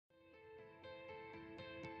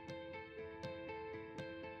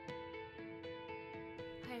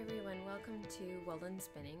welcome to Woolen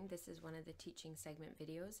Spinning. This is one of the teaching segment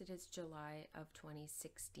videos. It is July of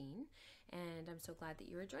 2016 and I'm so glad that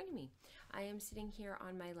you are joining me. I am sitting here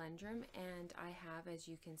on my lendrum and I have, as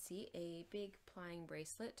you can see, a big plying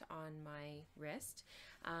bracelet on my wrist.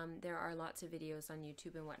 There are lots of videos on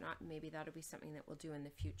YouTube and whatnot. Maybe that'll be something that we'll do in the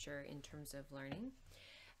future in terms of learning.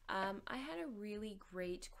 I had a really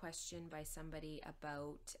great question by somebody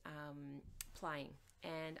about plying.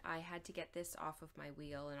 And I had to get this off of my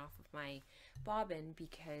wheel and off of my bobbin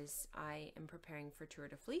because I am preparing for Tour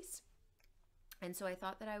de Fleece. And so I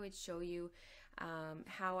thought that I would show you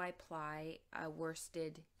how I ply a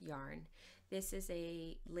worsted yarn. This is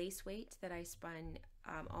a lace weight that I spun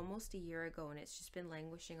almost a year ago, and it's just been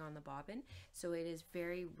languishing on the bobbin. So it is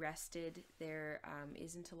very rested. There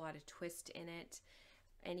isn't a lot of twist in it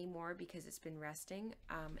anymore because it's been resting.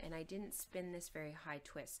 And I didn't spin this very high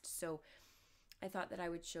twist. So I thought that I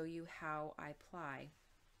would show you how I ply.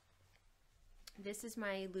 This is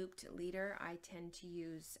my looped leader. I tend to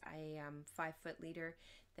use a 5-foot leader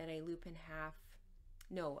that I loop in half.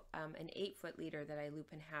 No, an 8-foot leader that I loop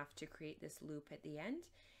in half to create this loop at the end.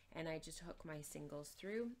 And I just hook my singles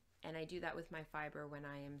through. And I do that with my fiber when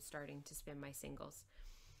I am starting to spin my singles.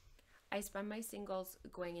 I spun my singles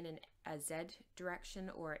going in a Z direction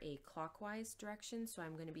or a clockwise direction. So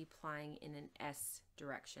I'm going to be plying in an S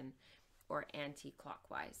direction, or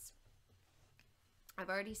anti-clockwise. I've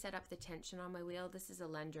already set up the tension on my wheel. This is a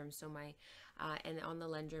lendrum, so my and on the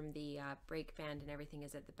lendrum the brake band and everything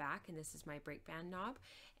is at the back, and this is my brake band knob,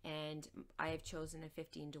 and I have chosen a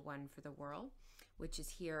 15:1 for the whirl, which is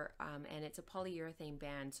here, and it's a polyurethane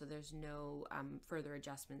band, so there's no further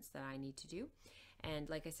adjustments that I need to do. And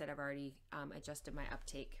like I said, I've already adjusted my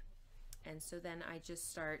uptake, and so then I just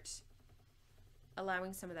start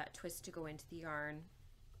allowing some of that twist to go into the yarn.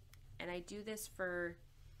 And I do this for,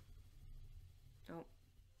 oh,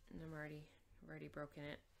 and I've already broken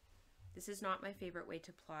it. This is not my favorite way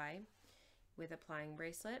to ply with a plying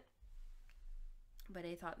bracelet, but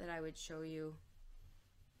I thought that I would show you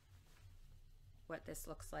what this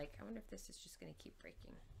looks like. I wonder if this is just going to keep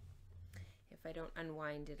breaking if I don't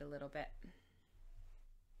unwind it a little bit.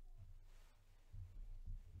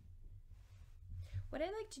 What I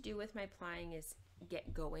like to do with my plying is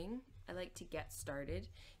get going. I like to get started,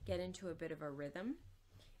 get into a bit of a rhythm,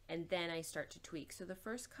 and then I start to tweak. So the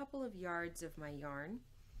first couple of yards of my yarn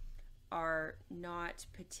are not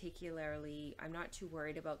particularly, I'm not too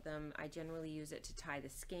worried about them. I generally use it to tie the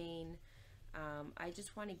skein. I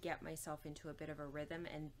just want to get myself into a bit of a rhythm,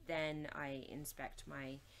 and then I inspect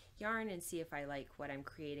my yarn and see if I like what I'm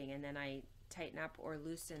creating, and then I tighten up or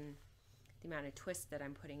loosen the amount of twist that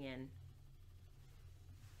I'm putting in.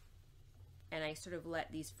 And I sort of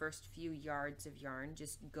let these first few yards of yarn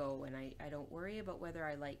just go, and I don't worry about whether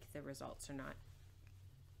I like the results or not.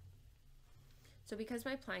 So because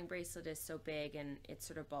my plying bracelet is so big and it's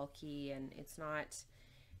sort of bulky and it's not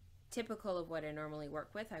typical of what I normally work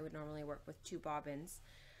with, I would normally work with 2 bobbins.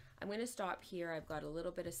 I'm going to stop here. I've got a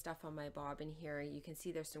little bit of stuff on my bobbin here. You can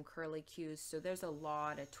see there's some curly cues, so there's a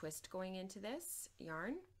lot of twist going into this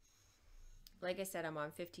yarn. Like I said, I'm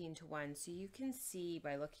on 15:1, so you can see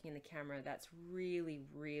by looking in the camera that's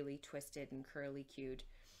really twisted and curly cued,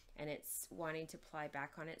 and it's wanting to ply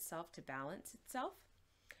back on itself to balance itself.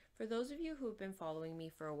 For those of you who have been following me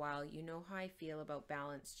for a while, you know how I feel about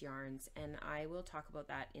balanced yarns, and I will talk about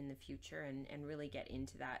that in the future and really get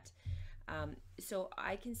into that. So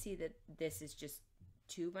I can see that this is just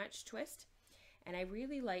too much twist, and I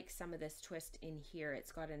really like some of this twist in here.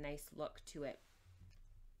 It's got a nice look to it.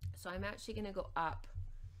 So I'm actually going to go up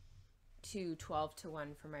to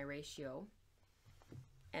 12:1 for my ratio,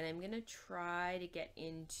 and I'm going to try to get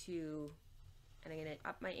into, and I'm going to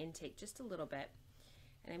up my intake just a little bit,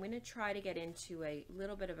 and I'm going to try to get into a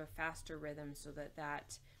little bit of a faster rhythm so that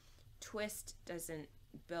that twist doesn't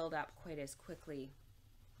build up quite as quickly,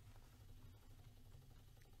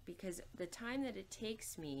 because the time that it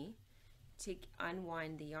takes me to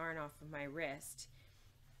unwind the yarn off of my wrist,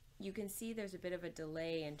 you can see there's a bit of a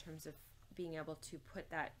delay in terms of being able to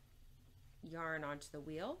put that yarn onto the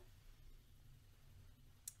wheel.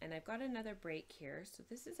 And I've got another break here, so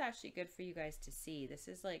this is actually good for you guys to see. This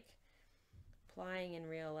is like plying in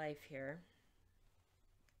real life here.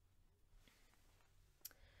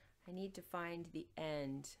 I need to find the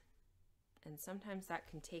end, and sometimes that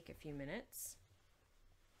can take a few minutes.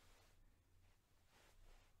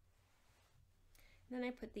 Then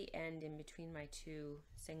I put the end in between my 2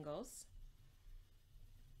 singles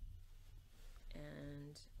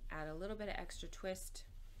and add a little bit of extra twist,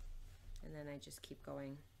 and then I just keep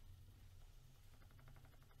going.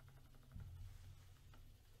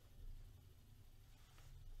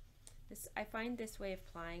 I find this way of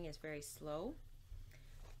plying is very slow,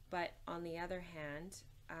 but on the other hand,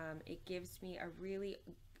 it gives me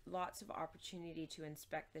lots of opportunity to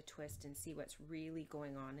inspect the twist and see what's really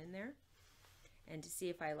going on in there and to see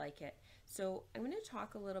if I like it. So I'm going to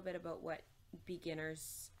talk a little bit about what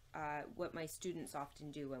beginners, what my students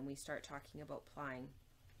often do when we start talking about plying.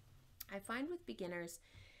 I find with beginners,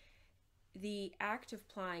 the act of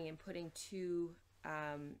plying and putting two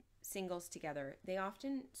singles together, they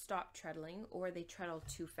often stop treadling or they treadle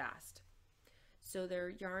too fast. So their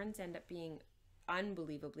yarns end up being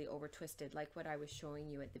unbelievably over twisted, like what I was showing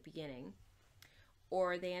you at the beginning,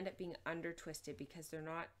 or they end up being under twisted because they're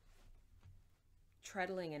not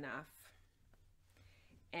treadling enough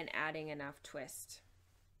and adding enough twist.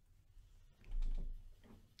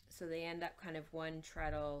 So they end up kind of one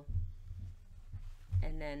treadle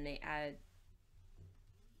and then they add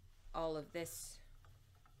all of this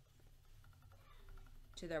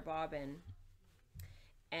to their bobbin,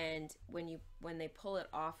 and when they pull it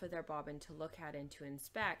off of their bobbin to look at and to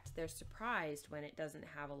inspect, they're surprised when it doesn't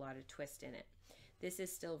have a lot of twist in it. This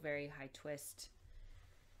is still very high twist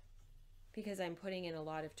because I'm putting in a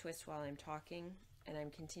lot of twist while I'm talking, and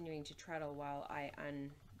I'm continuing to treadle while I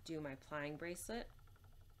undo my plying bracelet.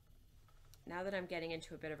 Now that I'm getting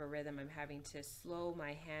into a bit of a rhythm, I'm having to slow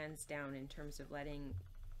my hands down in terms of letting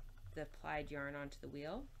the plied yarn onto the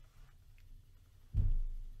wheel.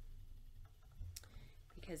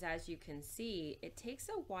 Because as you can see, it takes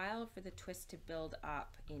a while for the twist to build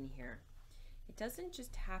up in here. It doesn't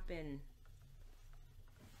just happen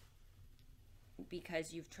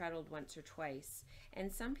because you've treadled once or twice.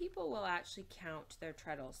 And some people will actually count their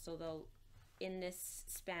treadles. So they'll, in this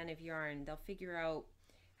span of yarn, they'll figure out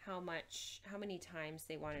how many times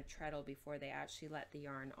they want to treadle before they actually let the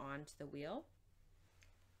yarn onto the wheel.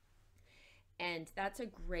 And that's a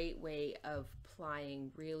great way of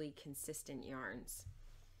plying really consistent yarns.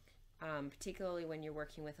 Particularly when you're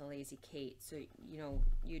working with a lazy Kate. So, you know,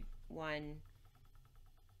 you'd 1,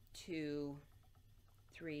 2,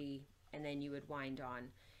 3, and then you would wind on.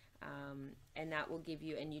 And that will give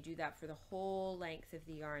you, and you do that for the whole length of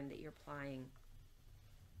the yarn that you're plying.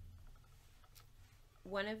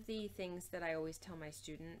 One of the things that I always tell my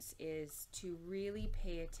students is to really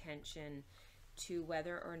pay attention to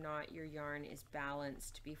whether or not your yarn is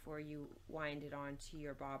balanced before you wind it onto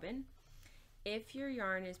your bobbin. If your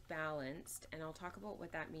yarn is balanced, and I'll talk about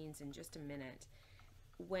what that means in just a minute,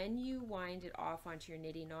 when you wind it off onto your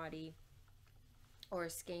niddy noddy or a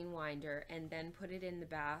skein winder and then put it in the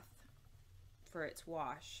bath for its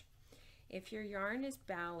wash, if your yarn is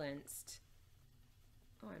balanced,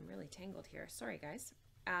 oh, I'm really tangled here, sorry guys.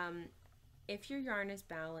 If your yarn is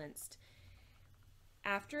balanced,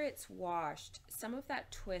 after it's washed, some of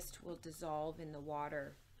that twist will dissolve in the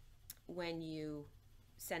water when you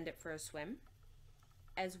send it for a swim.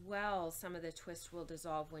 As well, some of the twist will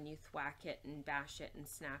dissolve when you thwack it and bash it and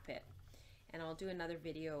snap it. And I'll do another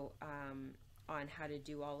video on how to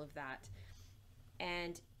do all of that.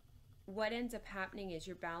 And what ends up happening is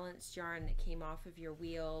your balanced yarn that came off of your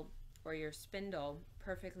wheel or your spindle,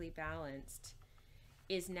 perfectly balanced,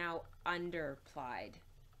 is now under plied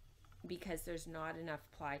because there's not enough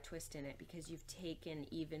ply twist in it, because you've taken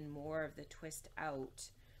even more of the twist out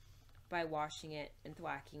by washing it and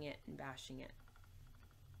thwacking it and bashing it.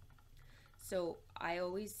 So I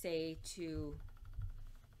always say to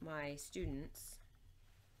my students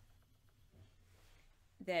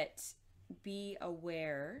that be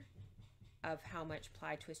aware of how much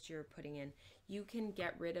ply twist you're putting in. You can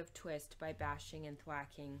get rid of twist by bashing and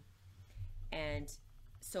thwacking and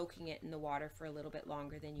soaking it in the water for a little bit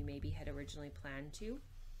longer than you maybe had originally planned to,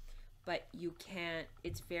 but you can't,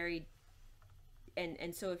 it's very,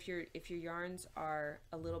 and so if your yarns are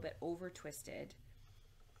a little bit over twisted,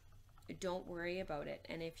 don't worry about it.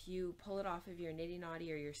 And if you pull it off of your niddy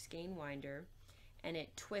noddy or your skein winder and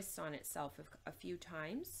it twists on itself a few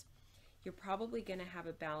times, you're probably going to have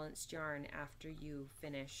a balanced yarn after you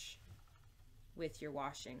finish with your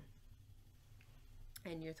washing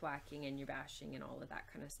and your thwacking and your bashing and all of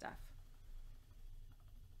that kind of stuff.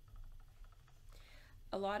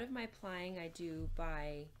 A lot of my plying I do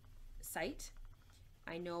by sight.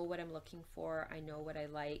 I know what I'm looking for, I know what I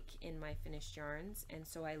like in my finished yarns, and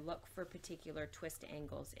so I look for particular twist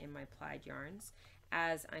angles in my plied yarns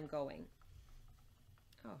as I'm going.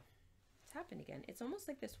 Oh, it's happened again. It's almost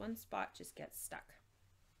like this one spot just gets stuck.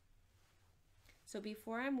 So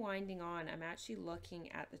before I'm winding on, I'm actually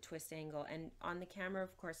looking at the twist angle, and on the camera,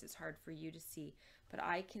 of course, it's hard for you to see, but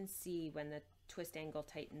I can see when the twist angle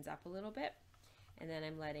tightens up a little bit, and then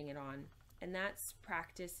I'm letting it on. And that's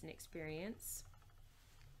practice and experience.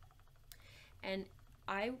 And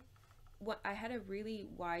I I had a really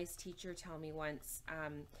wise teacher tell me once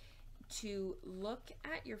to look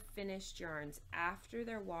at your finished yarns after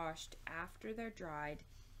they're washed, after they're dried,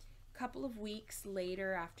 a couple of weeks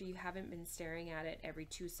later after you haven't been staring at it every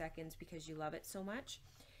 2 seconds because you love it so much.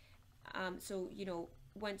 So, you know,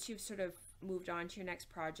 once you've sort of moved on to your next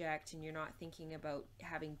project and you're not thinking about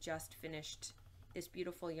having just finished this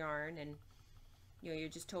beautiful yarn and, you know, you're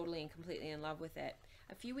just totally and completely in love with it,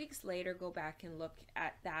 a few weeks later, go back and look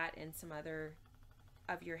at that and some other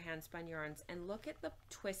of your hand spun yarns and look at the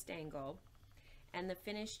twist angle and the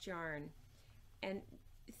finished yarn and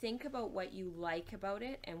think about what you like about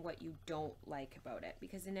it and what you don't like about it,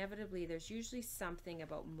 because inevitably there's usually something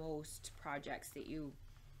about most projects that you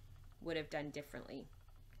would have done differently,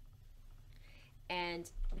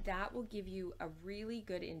 and that will give you a really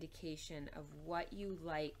good indication of what you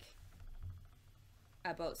like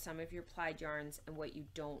about some of your plied yarns and what you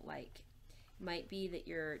don't like. It might be that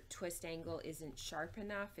your twist angle isn't sharp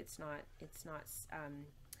enough,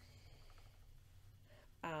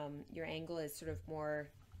 your angle is sort of more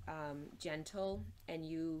gentle, and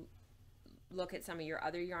you look at some of your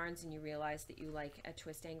other yarns and you realize that you like a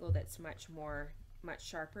twist angle that's much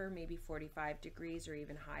sharper, maybe 45 degrees or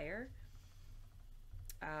even higher.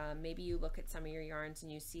 Maybe you look at some of your yarns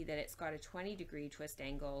and you see that it's got a 20-degree twist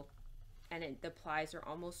angle and the plies are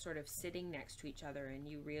almost sort of sitting next to each other and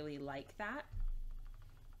you really like that.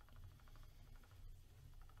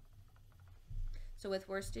 So with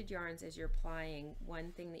worsted yarns, as you're plying,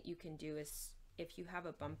 one thing that you can do is, if you have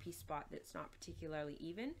a bumpy spot that's not particularly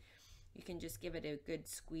even, you can just give it a good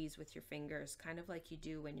squeeze with your fingers, kind of like you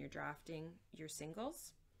do when you're drafting your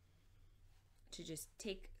singles, to just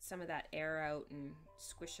take some of that air out and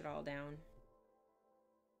squish it all down.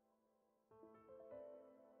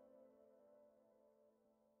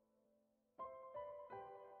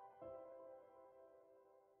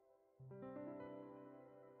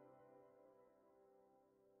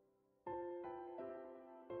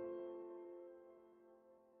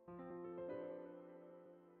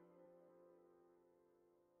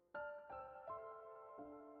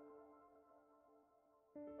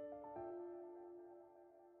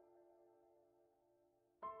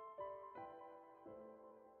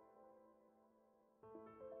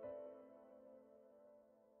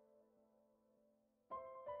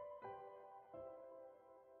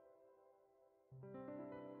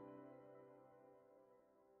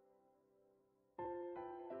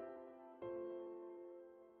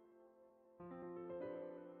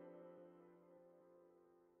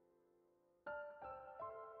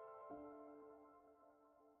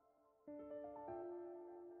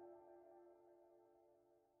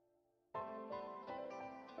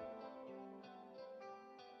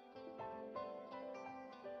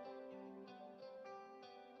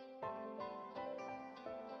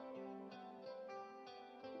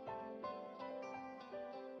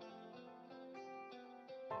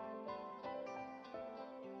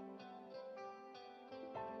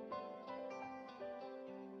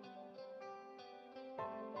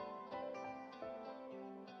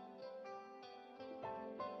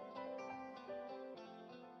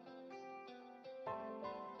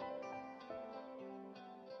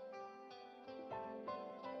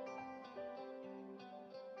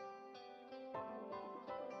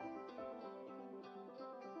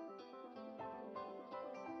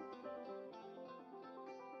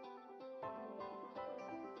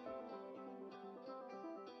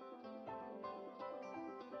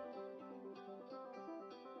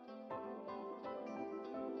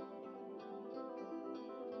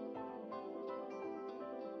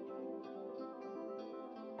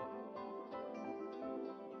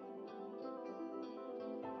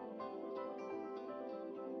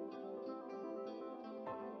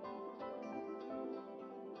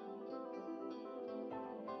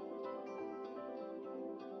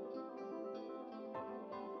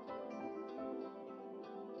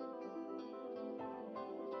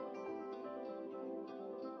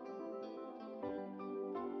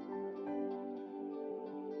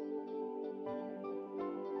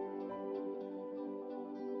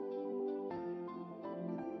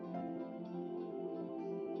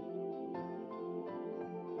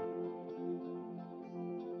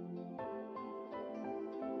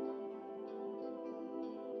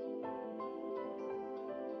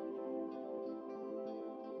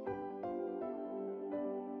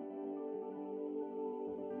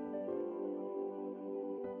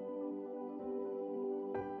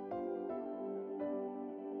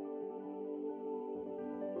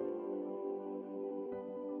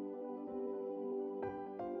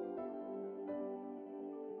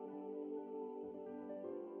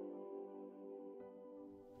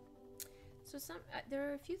 So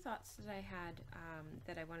there are a few thoughts that I had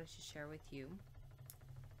that I wanted to share with you.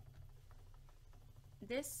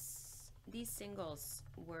 These singles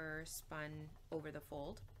were spun over the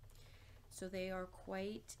fold, so they are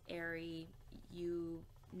quite airy. You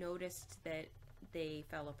noticed that they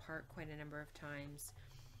fell apart quite a number of times,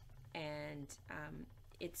 and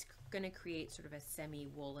it's going to create sort of a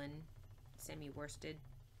semi-woolen, semi-worsted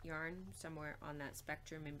yarn, somewhere on that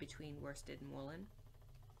spectrum in between worsted and woolen.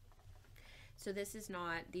 So these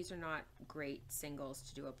are not great singles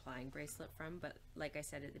to do a plying bracelet from, but like I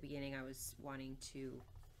said at the beginning, I was wanting to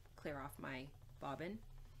clear off my bobbin.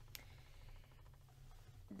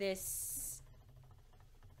 This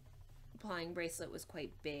plying bracelet was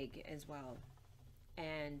quite big as well,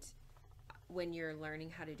 and when you're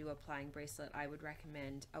learning how to do a plying bracelet, I would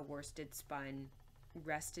recommend a worsted spun,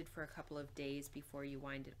 rested for a couple of days before you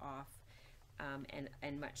wind it off,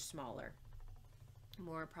 and much smaller.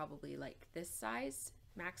 More probably like this size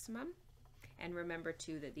maximum. And remember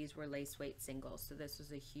too that these were lace weight singles, so this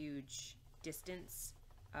was a huge distance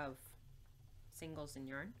of singles in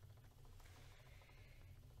yarn.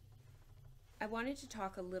 I wanted to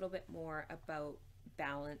talk a little bit more about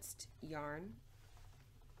balanced yarn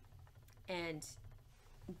and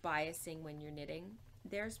biasing when you're knitting.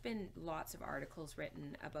 There's been lots of articles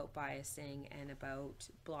written about biasing and about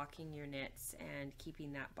blocking your knits and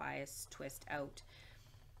keeping that bias twist out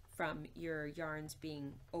from your yarns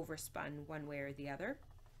being overspun one way or the other.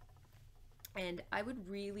 And I would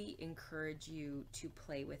really encourage you to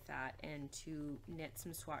play with that and to knit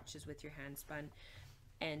some swatches with your hand spun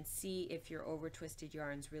and see if your over twisted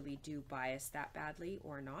yarns really do bias that badly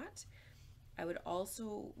or not. I would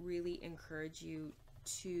also really encourage you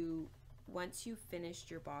to, once you've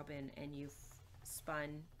finished your bobbin and you've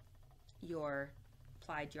spun your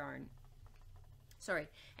plied yarn,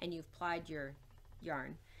 and you've plied your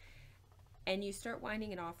yarn, and you start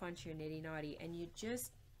winding it off onto your nitty knotty, and you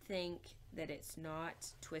just think that it's not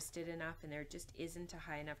twisted enough and there just isn't a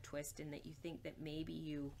high enough twist, and that you think that maybe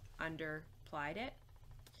you under plied it,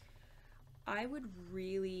 I would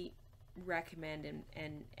really recommend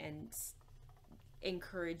and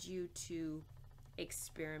encourage you to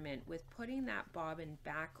experiment with putting that bobbin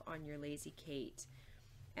back on your Lazy Kate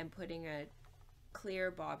and putting a clear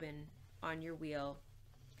bobbin on your wheel,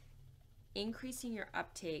 increasing your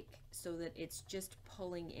uptake so that it's just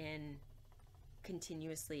pulling in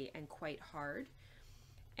continuously and quite hard,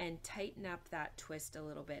 and tighten up that twist a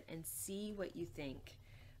little bit and see what you think.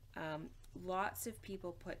 Lots of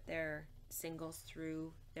people put their singles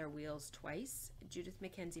through their wheels twice. Judith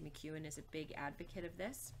Mackenzie McEwen is a big advocate of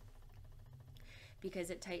this because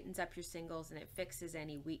it tightens up your singles and it fixes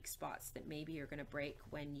any weak spots that maybe you're going to break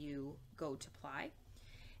when you go to ply.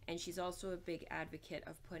 And she's also a big advocate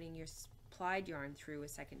of putting your plied yarn through a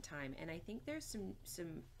second time. And I think there's some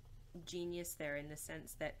genius there, in the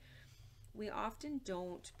sense that we often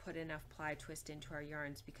don't put enough ply twist into our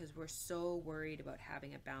yarns because we're so worried about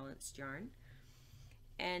having a balanced yarn.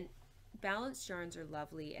 And balanced yarns are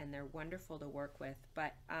lovely and they're wonderful to work with,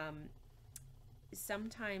 but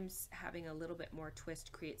sometimes having a little bit more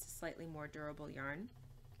twist creates a slightly more durable yarn.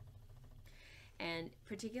 And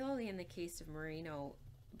particularly in the case of merino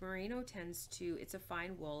tends to, it's a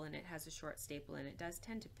fine wool and it has a short staple and it does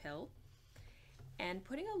tend to pill. And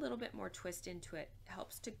putting a little bit more twist into it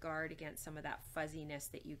helps to guard against some of that fuzziness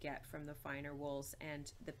that you get from the finer wools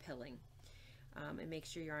and the pilling. It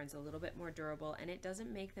makes your yarns a little bit more durable and it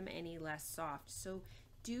doesn't make them any less soft. So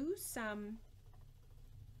do some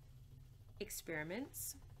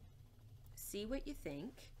experiments, see what you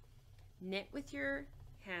think, knit with your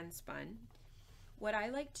hand spun. What I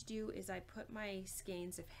like to do is I put my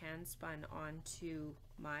skeins of hand spun onto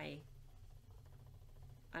my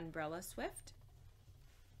umbrella swift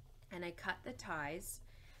and I cut the ties,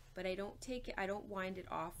 but I don't wind it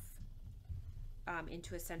off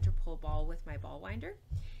into a center pull ball with my ball winder.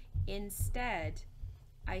 Instead,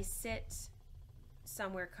 I sit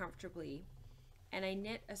somewhere comfortably and I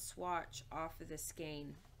knit a swatch off of the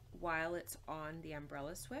skein while it's on the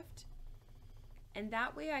umbrella swift. And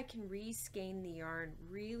that way I can re-skein the yarn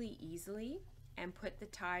really easily and put the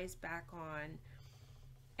ties back on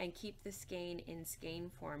and keep the skein in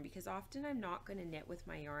skein form, because often I'm not going to knit with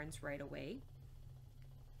my yarns right away.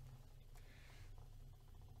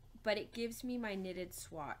 But it gives me my knitted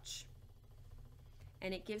swatch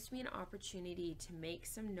and it gives me an opportunity to make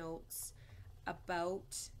some notes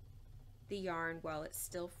about the yarn while it's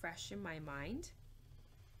still fresh in my mind.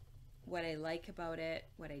 What I like about it,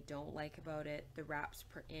 what I don't like about it, the wraps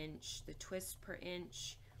per inch, the twist per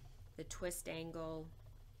inch, the twist angle,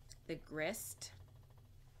 the grist.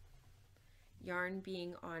 Yarn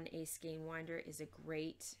being on a skein winder is a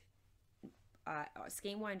great,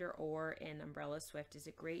 skein winder or an umbrella swift is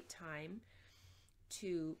a great time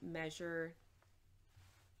to measure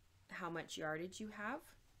how much yardage you have.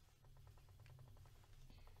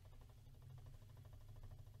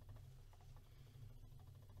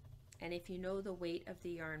 And if you know the weight of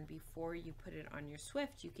the yarn before you put it on your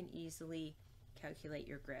swift, you can easily calculate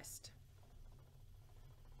your grist.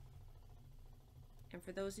 And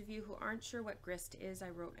for those of you who aren't sure what grist is, I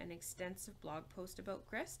wrote an extensive blog post about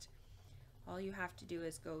grist. All you have to do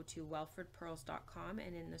is go to welfordpearls.com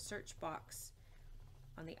and in the search box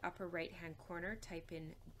on the upper right hand corner type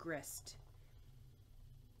in grist,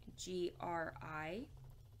 G-R-I-S-T.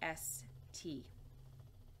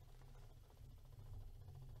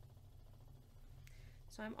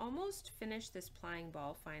 So I'm almost finished this plying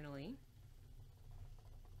ball finally.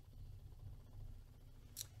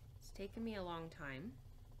 It's taken me a long time.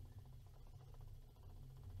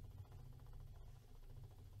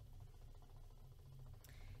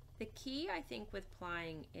 The key, I think, with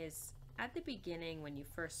plying is at the beginning when you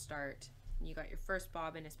first start, and you got your first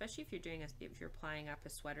bobbin, especially if you're doing if you're plying up a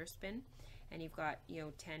sweater spin and you've got, you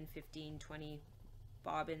know, 10, 15, 20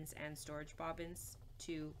 bobbins and storage bobbins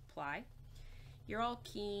to ply. You're all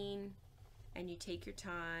keen and you take your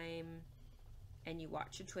time and you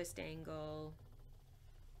watch your twist angle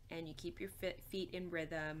and you keep your feet in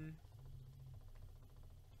rhythm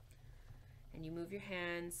and you move your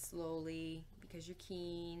hands slowly because you're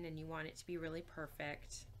keen and you want it to be really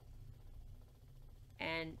perfect.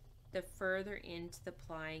 And the further into the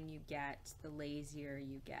plying you get, the lazier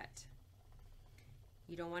you get.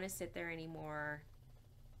 You don't want to sit there anymore.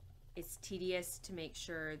 It's tedious to make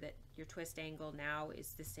sure that your twist angle now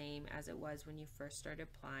is the same as it was when you first started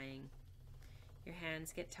plying. Your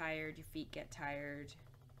hands get tired, your feet get tired.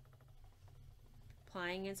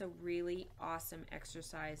 Plying is a really awesome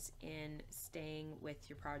exercise in staying with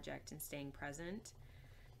your project and staying present.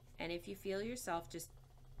 And if you feel yourself just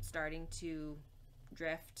starting to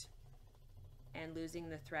drift and losing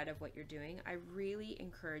the thread of what you're doing, I really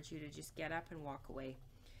encourage you to just get up and walk away.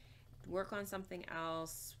 Work on something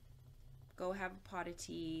else. Go have a pot of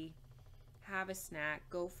tea, have a snack,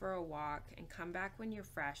 go for a walk, and come back when you're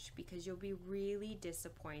fresh, because you'll be really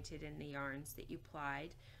disappointed in the yarns that you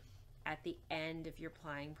plied at the end of your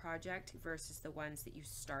plying project versus the ones that you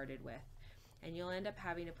started with. And you'll end up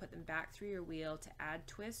having to put them back through your wheel to add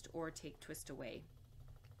twist or take twist away.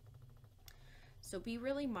 So be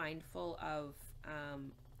really mindful of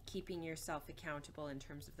keeping yourself accountable in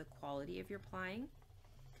terms of the quality of your plying.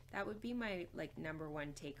 That would be my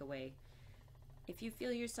 #1 takeaway. If you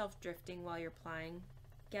feel yourself drifting while you're plying,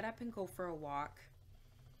 get up and go for a walk.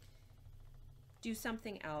 Do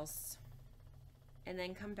something else. And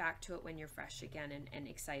then come back to it when you're fresh again and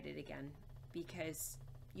excited again, because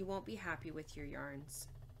you won't be happy with your yarns.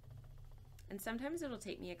 And sometimes it'll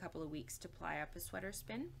take me a couple of weeks to ply up a sweater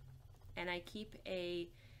spin. And I keep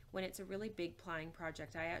when it's a really big plying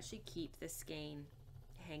project, I actually keep the skein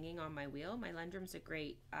hanging on my wheel. My Lendrum's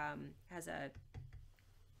has a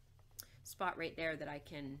spot right there that I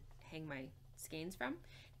can hang my skeins from.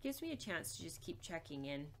 It gives me a chance to just keep checking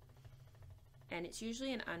in. And it's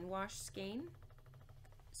usually an unwashed skein,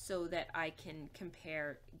 so that I can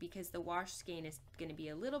compare, because the wash skein is going to be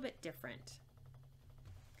a little bit different.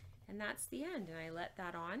 And that's the end, and I let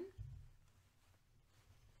that on.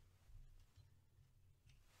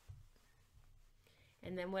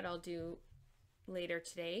 And then what I'll do later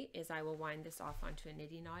today is I will wind this off onto a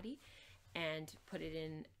niddy noddy and put it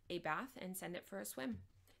in a bath and send it for a swim.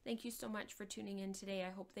 Thank you so much for tuning in today. I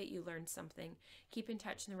hope that you learned something. Keep in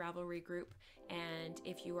touch in the Ravelry group, and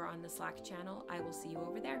if you are on the Slack channel, I will see you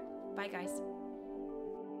over there. Bye guys.